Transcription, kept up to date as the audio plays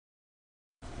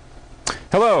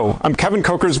Hello, I'm Kevin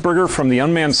Kochersberger from the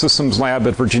Unmanned Systems Lab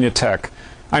at Virginia Tech.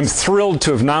 I'm thrilled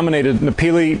to have nominated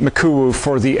Ndapile Mkuwu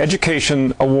for the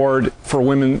Education Award for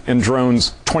Women in Drones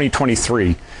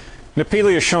 2023.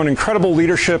 Ndapile has shown incredible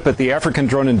leadership at the African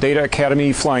Drone and Data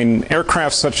Academy, flying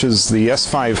aircraft such as the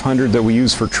S-500 that we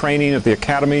use for training at the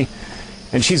Academy.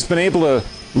 And she's been able to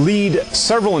lead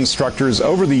several instructors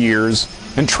over the years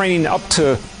and training up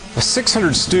to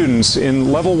 600 students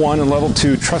in Level 1 and Level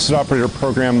 2 Trusted Operator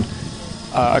Program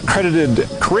accredited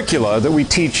curricula that we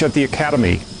teach at the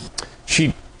Academy.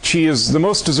 She is the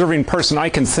most deserving person I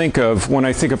can think of when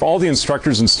I think of all the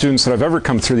instructors and students that have ever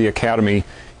come through the Academy.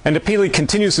 And Ndapile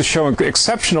continues to show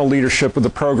exceptional leadership with the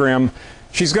program.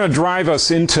 She's going to drive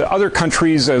us into other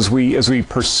countries as we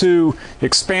pursue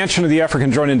expansion of the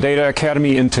African Drone and Data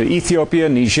Academy into Ethiopia,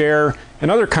 Niger,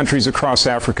 and other countries across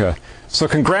Africa. So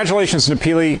congratulations,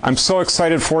 Ndapile. I'm so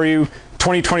excited for you.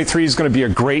 2023 is going to be a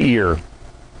great year.